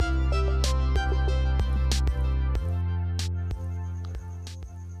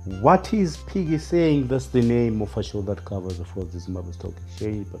What is Piggy saying? That's the name of a show that covers, of course, the Zimbabwe Stock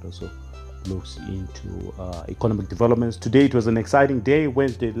Exchange, but also looks into economic developments. Today it was an exciting day,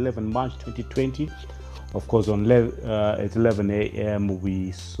 Wednesday, 11 March 2020. Of course, at 11 a.m.,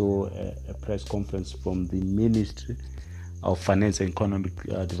 we saw a press conference from the Ministry of Finance and Economic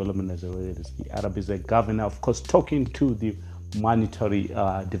Development, as well as the RBZ governor, of course, talking to the monetary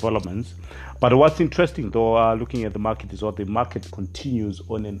developments. But what's interesting, though, looking at the market, is what the market continues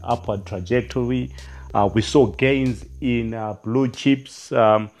on an upward trajectory. We saw gains in blue chips.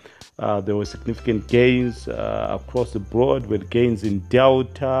 There were significant gains across the board, with gains in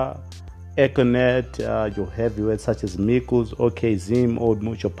Delta, Econet, your heavyweights such as Mikos, OK Zim, Old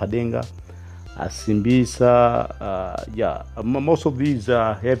Mutual, Padenga, Simbisa. Most of these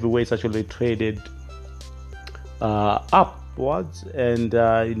heavyweights actually traded upwards, and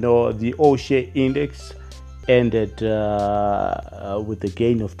the all share index ended with a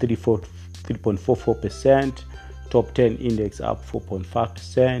gain of 3.44%. Top 10 index up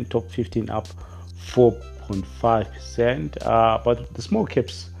 4.5%. Top 15 up 4.5%. But the small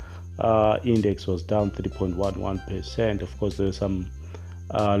caps index was down 3.11%. Of course, there were some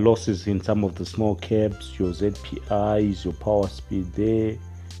losses in some of the small caps, your ZPIs, your Power Speed there,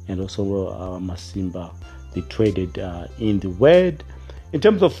 and also Masimba. They traded in the red. In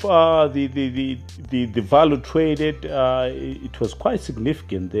terms of the value traded, it was quite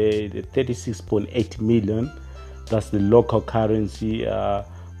significant. The 36.8 million. That's the local currency.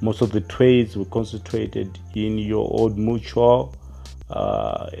 Most of the trades were concentrated in your Old Mutual,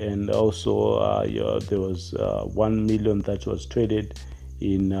 and also there was 1 million that was traded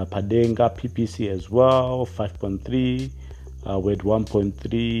in Padenga PPC as well, 5.3. With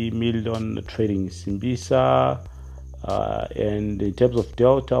 1.3 million trading Simbisa, and in terms of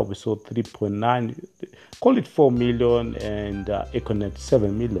Delta, we saw 3.9, call it 4 million, and Econet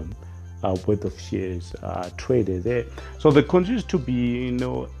 7 million worth of shares traded there. So there continues to be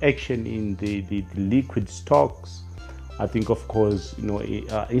action in the liquid stocks. I think, of course,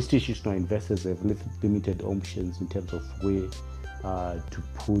 institutional investors have limited options in terms of where to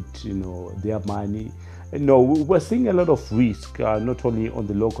put their money. We're seeing a lot of risk, not only on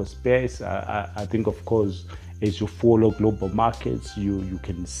the local space. I think, of course, as you follow global markets, you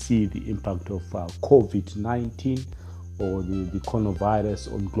can see the impact of COVID-19 or the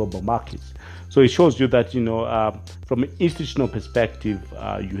coronavirus on global markets. So it shows you that, from an institutional perspective,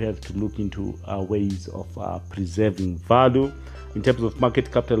 you have to look into ways of preserving value. In terms of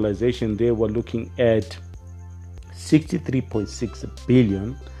market capitalization, they were looking at 63.6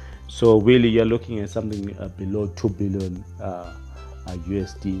 billion. So really, you're looking at something below 2 billion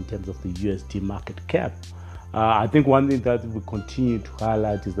USD in terms of the USD market cap. I think one thing that we continue to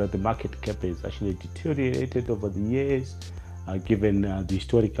highlight is that the market cap has actually deteriorated over the years, given the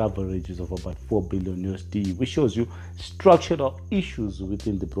historic averages of about 4 billion USD, which shows you structural issues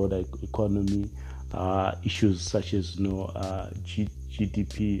within the broader economy, issues such as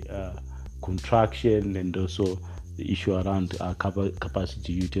GDP contraction, and also the issue around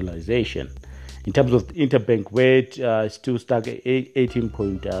capacity utilization. In terms of the interbank rate, still stuck at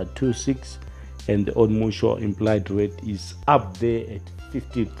 18.26, and the Old Mutual implied rate is up there at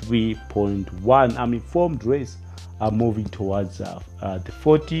 53.1. Informed rates are moving towards the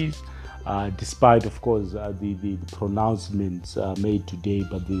 40s, despite, of course, the pronouncements made today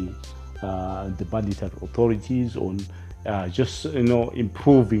by the monetary authorities on just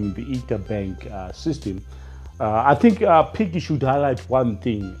improving the interbank system. I think Piggy should highlight one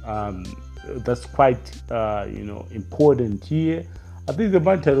thing that's quite important here. I think the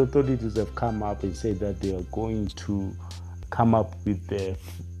monetary authorities have come up and said that they are going to come up with a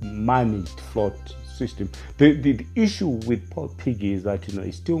managed float system. The issue with Piggy is that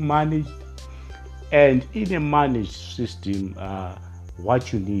it's still managed, and in a managed system,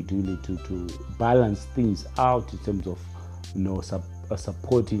 what you need really to balance things out in terms of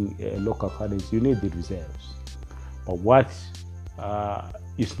supporting local currency, you need the reserves. But what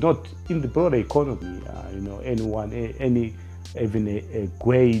is not in the broader economy, even a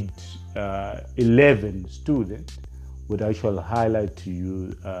grade 11 student would actually highlight to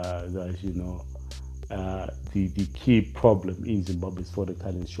you that the key problem in Zimbabwe is foreign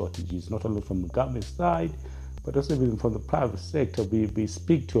currency shortages, not only from the government side, but also even from the private sector. We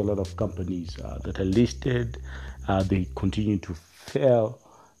speak to a lot of companies that are listed. They continue to fail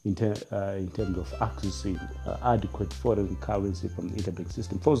in terms of accessing adequate foreign currency from the interbank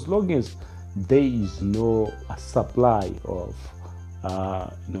system. For as long as there is no supply of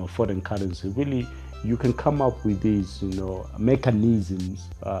foreign currency, really, you can come up with these mechanisms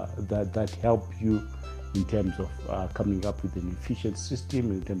that help you in terms of coming up with an efficient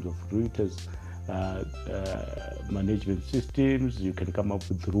system, in terms of routers, management systems. You can come up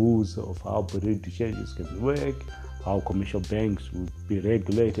with rules of how Bureau de changes can work, how commercial banks will be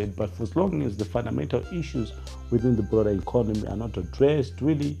regulated. But for as long as the fundamental issues within the broader economy are not addressed,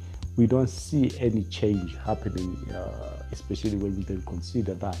 really, we don't see any change happening, especially when you then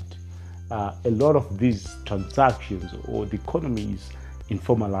consider that a lot of these transactions or the economy is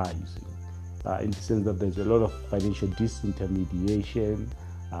informalizing, in the sense that there's a lot of financial disintermediation.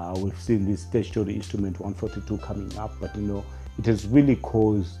 We've seen this statutory instrument 142 coming up, but it has really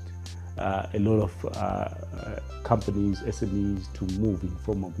caused a lot of companies, SMEs, to move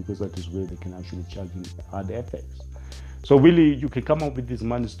informal, because that is where they can actually charge in hard FX. So really, you can come up with these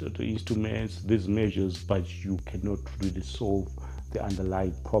monetary instruments, these measures, but you cannot really solve the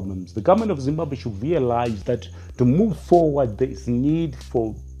underlying problems. The government of Zimbabwe should realize that to move forward, there is need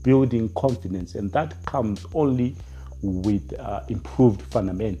for building confidence, and that comes only with improved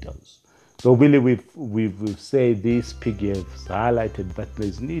fundamentals. So really, we've said this, PIGGY has highlighted that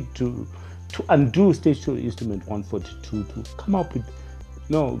there's need to undo statutory instrument 142, to come up with,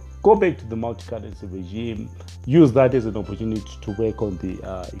 go back to the multi-currency regime, use that as an opportunity to work on the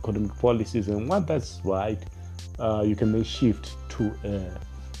economic policies, and once that's right, you can then shift to a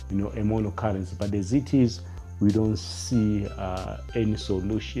monocurrency. But as it is, we don't see any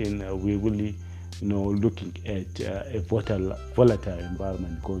solution. We're really looking at a volatile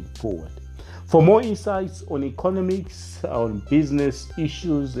environment going forward. For more insights on economics, on business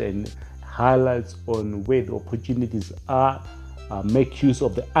issues, and highlights on where the opportunities are, make use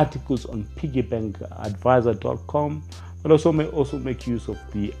of the articles on piggybankadvisor.com, but also make use of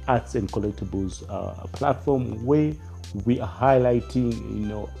the Arts and Collectibles platform, where we are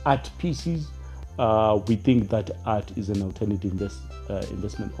highlighting art pieces. We think that art is an alternative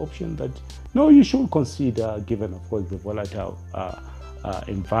investment option that you should consider, given of course the volatile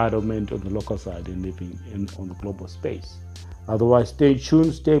environment on the local side and living on the global space. Otherwise, stay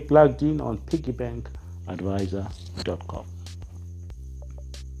tuned, stay plugged in on piggybankadvisor.com.